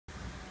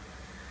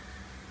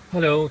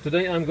Hello,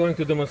 today I'm going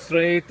to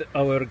demonstrate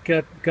our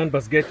CAN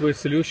bus gateway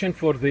solution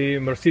for the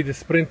Mercedes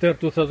Sprinter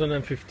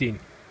 2015.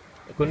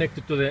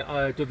 Connected to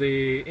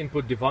the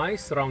input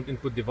device, round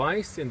input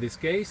device in this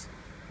case,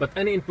 but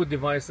any input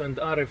device and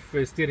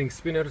RF steering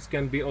spinners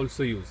can be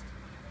also used.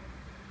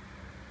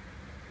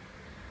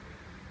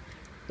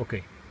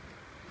 Okay.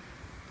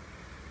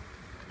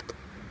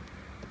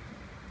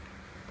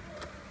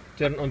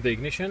 Turn on the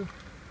ignition,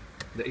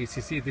 the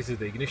ACC, this is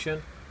the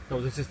ignition. Now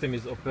the system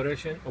is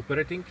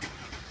operating.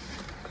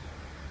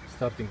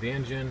 Starting the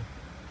engine.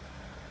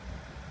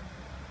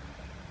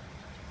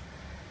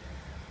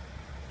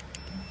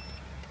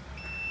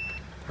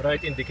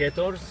 Right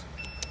indicators.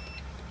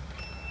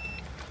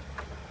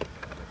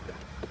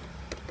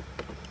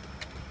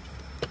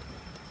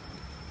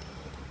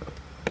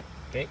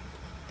 Okay.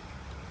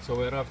 So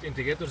we have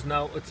indicators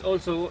now. It's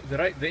also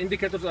the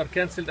indicators are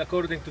cancelled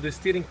according to the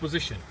steering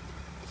position.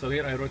 So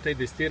here I rotate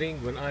the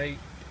steering. When I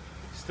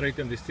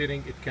straighten the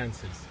steering, it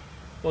cancels.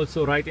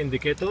 Also right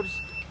indicators.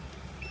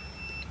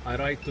 I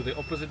write to the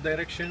opposite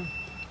direction,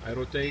 I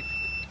rotate,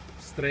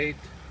 straight,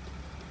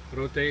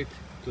 rotate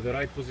to the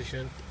right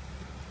position,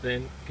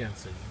 then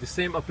cancel. The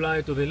same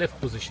apply to the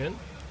left position.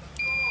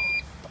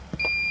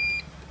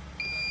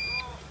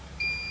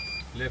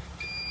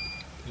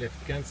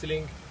 Left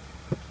cancelling,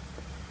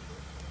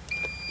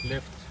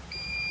 left,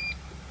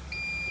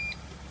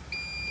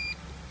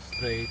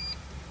 straight,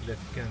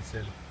 left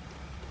cancel.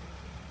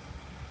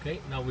 Okay,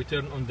 now we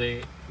turn on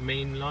the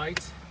main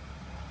lights.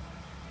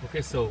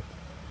 Okay, so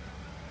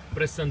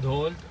press and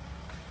hold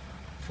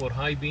for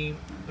high beam,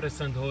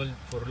 press and hold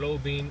for low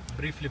beam,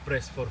 briefly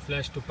press for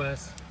flash to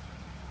pass.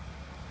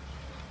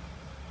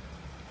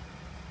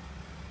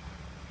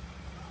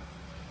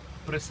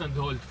 Press and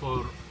hold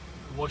for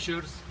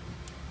washers.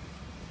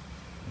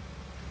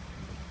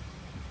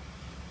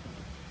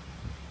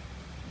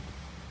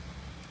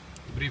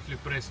 Briefly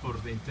press for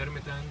the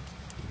intermittent,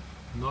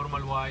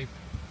 normal wipe,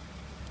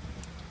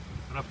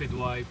 rapid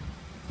wipe,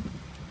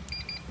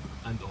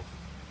 and off.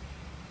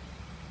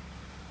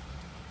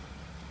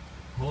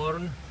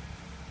 Horn,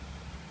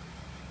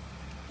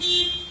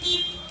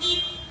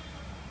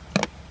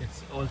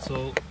 it's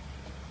also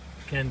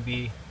can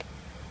be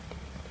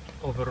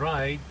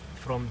override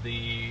from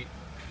the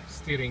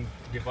steering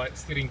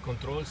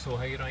control. So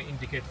here I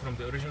indicate from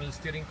the original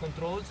steering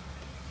controls,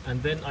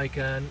 and then I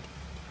can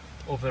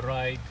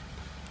override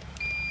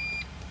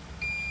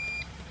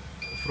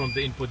from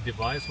the input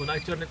device. When I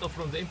turn it off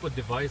from the input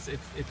device,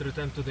 it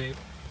returns to the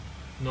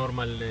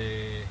normal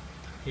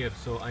here.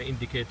 So I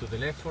indicate to the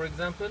left, for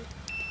example.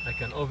 I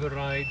can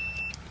override.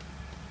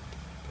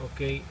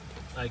 Okay,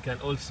 I can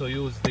also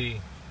use the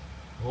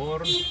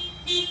horn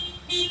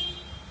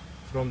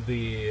from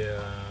the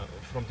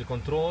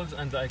controls,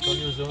 and I can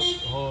use a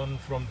horn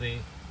from the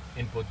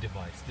input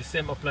device. The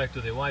same apply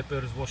to the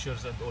wipers,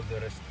 washers, and all the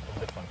rest of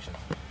the functions.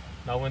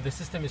 Now when the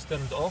system is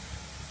turned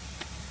off,